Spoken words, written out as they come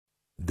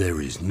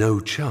There is no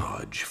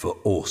charge for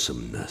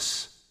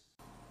awesomeness.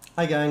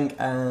 Hi gang,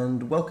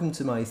 and welcome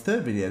to my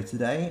third video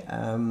today,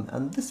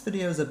 and this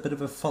video is a bit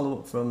of a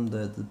follow-up from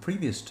the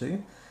previous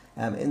two.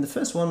 In the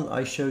first one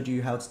I showed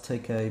you how to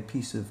take a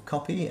piece of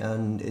copy,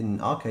 and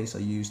in our case I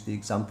used the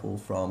example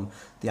from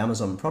the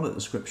Amazon product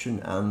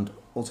description and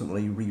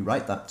ultimately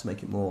rewrite that to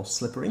make it more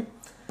slippery.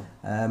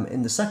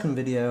 In the second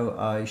video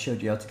I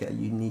showed you how to get a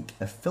unique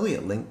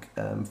affiliate link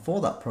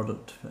for that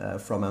product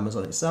from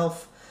Amazon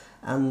itself.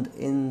 And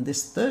in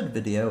this third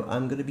video,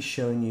 I'm going to be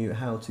showing you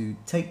how to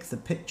take the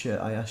picture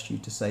I asked you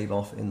to save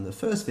off in the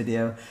first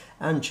video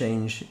and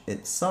change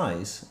its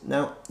size.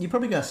 Now, you're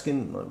probably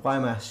asking, why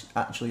am I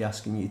actually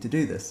asking you to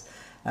do this?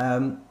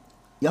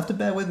 You have to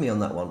bear with me on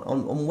that one.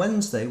 On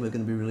Wednesday, we're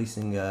going to be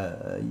releasing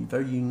a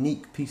very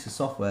unique piece of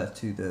software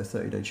to the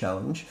 30-day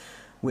challenge,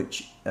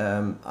 which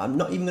I'm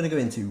not even going to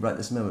go into right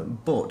this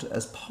moment, but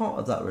as part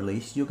of that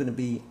release, you're going to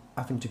be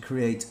having to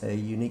create a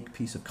unique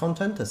piece of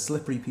content, a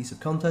slippery piece of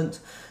content.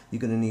 You're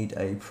going to need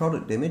a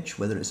product image,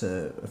 whether it's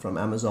from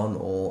Amazon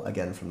or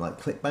again from like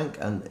ClickBank,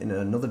 and in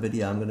another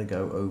video I'm going to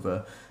go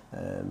over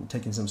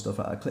taking some stuff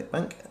out of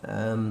ClickBank,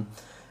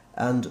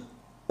 and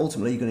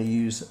ultimately you're going to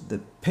use the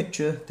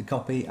picture, the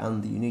copy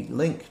and the unique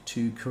link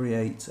to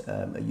create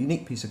a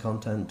unique piece of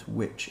content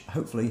which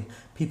hopefully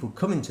people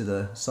coming to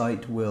the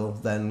site will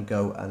then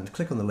go and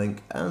click on the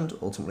link and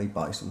ultimately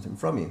buy something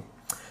from you.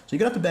 So you're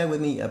going to have to bear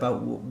with me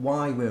about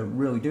why we're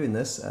really doing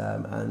this,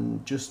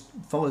 and just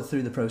follow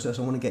through the process.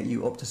 I want to get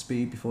you up to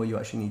speed before you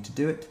actually need to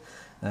do it,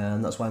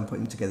 and that's why I'm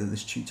putting together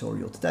this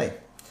tutorial today.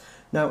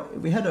 Now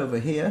if we head over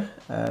here,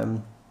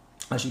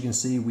 as you can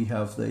see we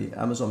have the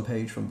Amazon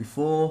page from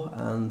before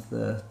and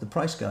the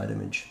price guide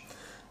image.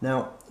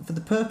 Now for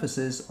the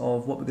purposes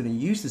of what we're going to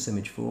use this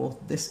image for,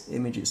 this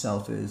image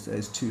itself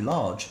is too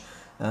large.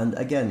 And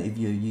again, if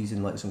you're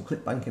using like some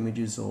ClickBank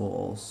images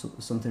or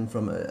something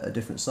from a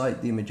different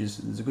site,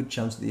 there's a good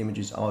chance that the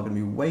images are going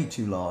to be way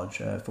too large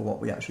for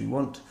what we actually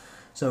want.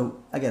 So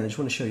again, I just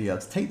want to show you how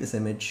to take this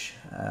image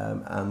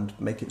and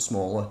make it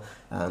smaller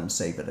and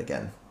save it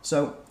again.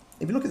 So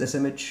if you look at this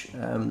image,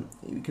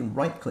 you can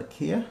right click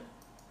here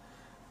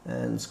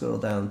and scroll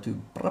down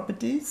to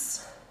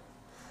properties.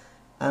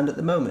 And at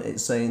the moment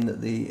it's saying that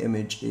the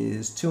image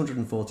is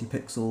 240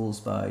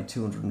 pixels by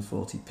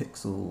 240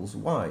 pixels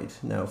wide.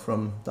 Now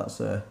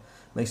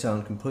may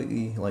sound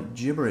completely like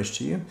gibberish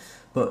to you,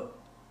 but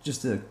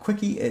just a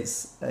quickie,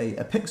 it's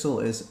a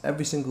pixel is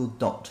every single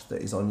dot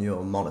that is on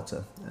your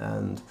monitor.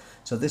 And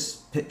so this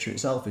picture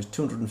itself is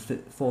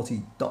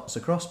 240 dots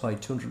across by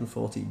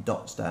 240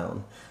 dots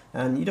down.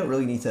 And you don't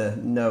really need to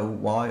know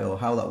why or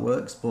how that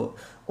works, but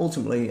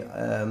ultimately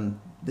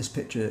this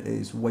picture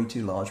is way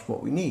too large for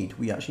what we need.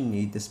 We actually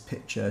need this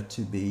picture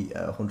to be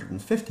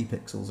 150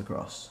 pixels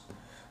across.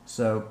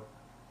 So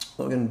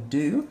what we're going to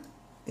do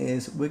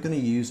is we're going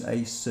to use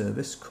a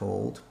service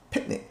called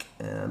Piknic.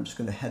 I'm just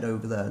going to head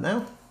over there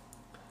now.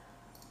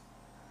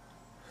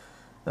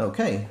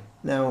 Okay,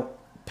 now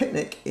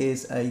Piknic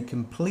is a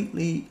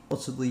completely,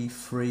 utterly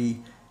free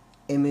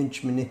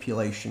image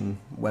manipulation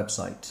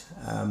website.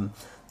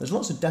 There's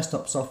lots of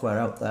desktop software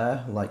out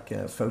there like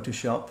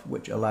Photoshop,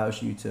 which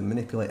allows you to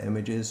manipulate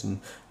images and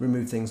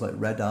remove things like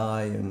red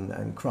eye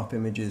and crop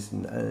images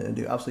and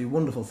do absolutely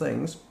wonderful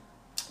things.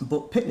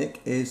 But Piknic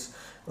is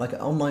like an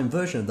online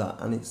version of that,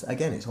 and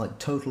it's like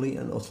totally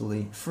and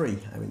utterly free.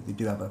 I mean, they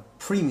do have a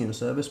premium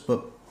service,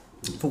 but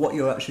for what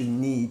you actually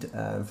need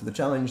for the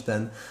challenge,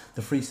 then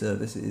the free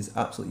service is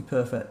absolutely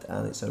perfect,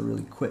 and it's a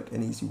really quick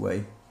and easy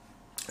way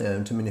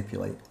to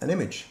manipulate an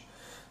image.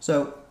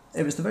 So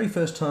if it's the very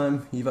first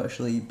time you've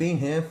actually been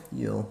here,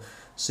 you'll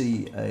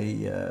see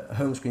a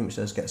home screen which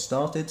says get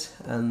started,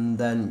 and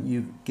then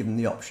you've given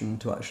the option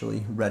to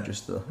actually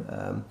register.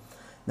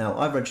 Now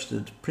I've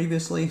registered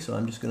previously, so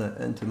I'm just going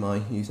to enter my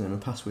username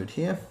and password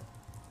here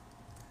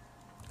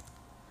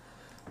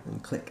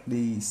and click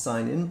the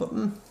sign in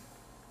button.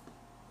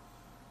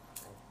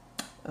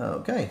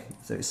 Okay,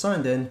 so it's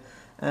signed in,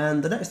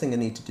 and the next thing I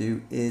need to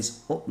do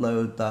is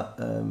upload that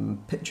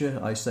picture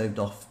I saved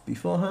off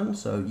beforehand.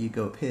 So you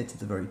go up here to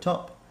the very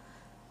top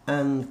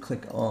and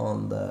click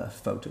on the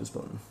photos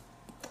button.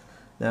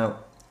 Now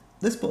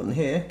this button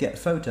here, get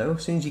photo,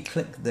 as soon as you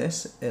click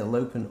this, it'll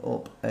open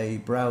up a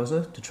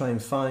browser to try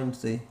and find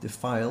the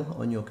file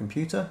on your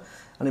computer,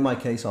 and in my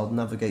case I'll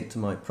navigate to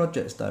my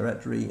projects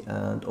directory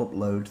and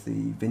upload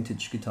the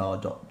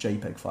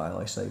vintageguitar.jpg file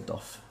I saved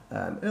off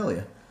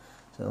earlier.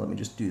 So let me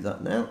just do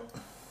that now.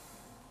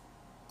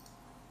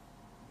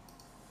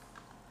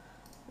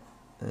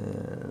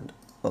 And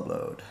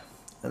upload.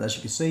 And as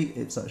you can see,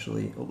 it's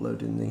actually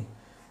uploading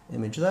the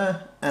image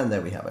there, and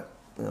there we have it.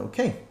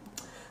 Okay.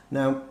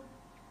 Now,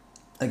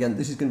 again,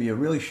 this is going to be a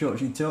really short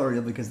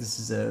tutorial because this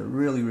is a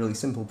really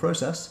simple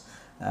process.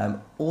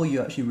 All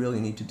you actually really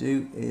need to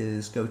do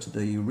is go to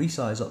the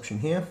resize option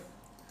here,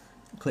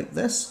 click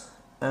this,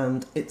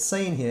 and it's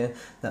saying here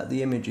that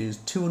the image is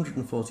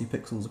 240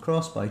 pixels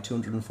across by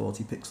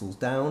 240 pixels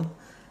down,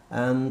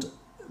 and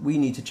we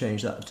need to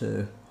change that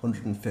to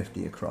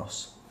 150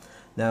 across.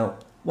 Now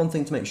one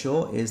thing to make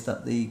sure is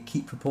that the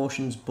keep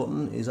proportions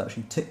button is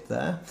actually ticked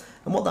there.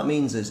 And what that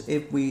means is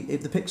if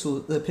the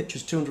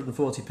picture's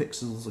 240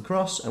 pixels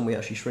across and we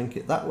actually shrink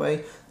it that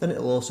way, then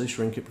it'll also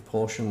shrink it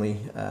proportionally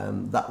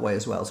that way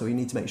as well. So we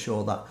need to make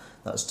sure that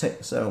that's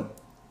ticked. So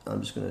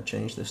I'm just going to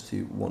change this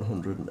to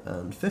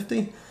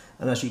 150,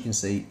 and as you can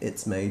see,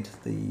 it's made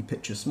the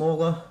picture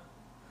smaller.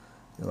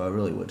 If I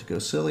really were to go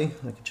silly,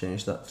 I could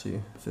change that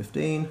to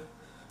 15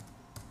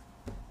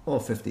 or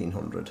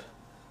 1500.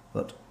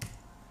 But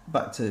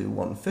back to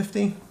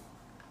 150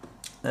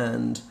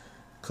 and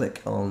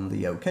click on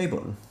the OK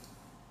button.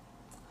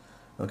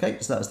 Okay,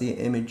 so that's the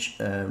image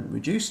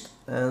reduced,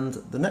 and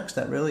the next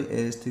step really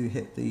is to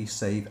hit the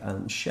Save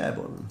and Share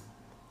button.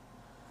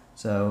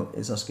 So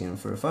it's asking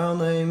for a file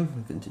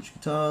name, Vintage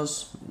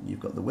Guitars,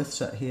 you've got the width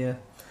set here,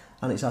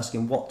 and it's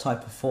asking what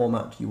type of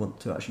format you want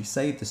to actually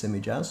save this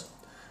image as.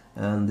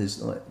 And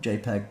there's like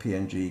JPEG,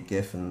 PNG,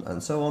 GIF,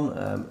 and so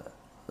on.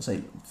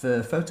 Say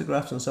for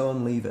photographs and so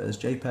on, leave it as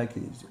JPEG.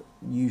 It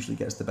usually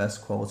gets the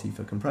best quality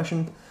for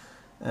compression.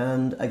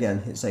 And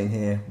again, it's saying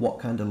here what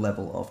kind of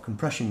level of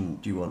compression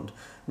do you want.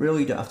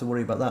 Really, you don't have to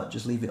worry about that.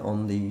 Just leave it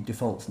on the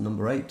default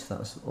number 8.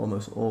 That's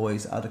almost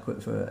always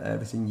adequate for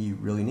everything you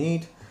really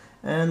need.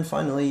 And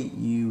finally,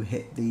 you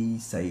hit the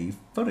Save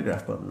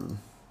Photograph button.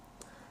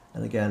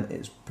 And again,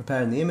 it's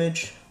preparing the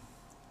image.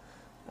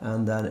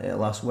 And then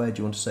it'll ask where do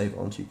you want to save it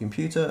onto your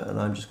computer. And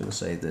I'm just going to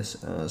save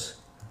this as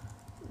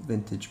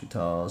Vintage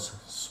Guitars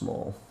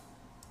Small.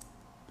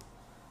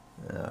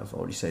 I've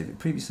already saved it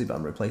previously, but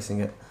I'm replacing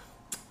it.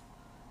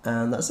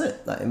 And that's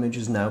it. That image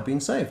has now been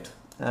saved.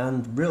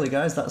 And really,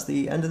 guys, that's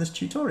the end of this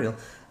tutorial.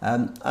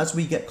 As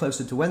we get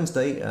closer to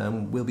Wednesday,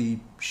 we'll be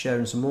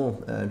sharing some more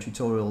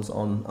tutorials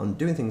on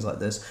doing things like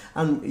this,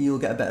 and you'll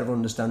get a better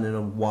understanding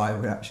of why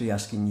we're actually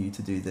asking you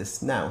to do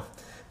this now.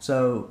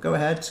 So go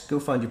ahead, go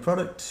find your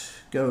product,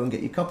 go and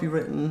get your copy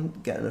written,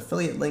 get an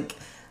affiliate link,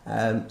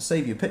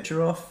 save your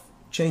picture off,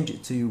 change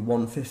it to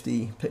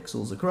 150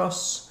 pixels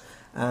across,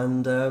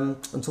 and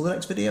until the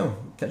next video,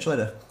 catch you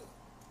later.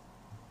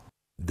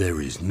 There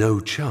is no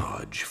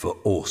charge for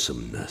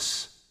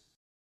awesomeness.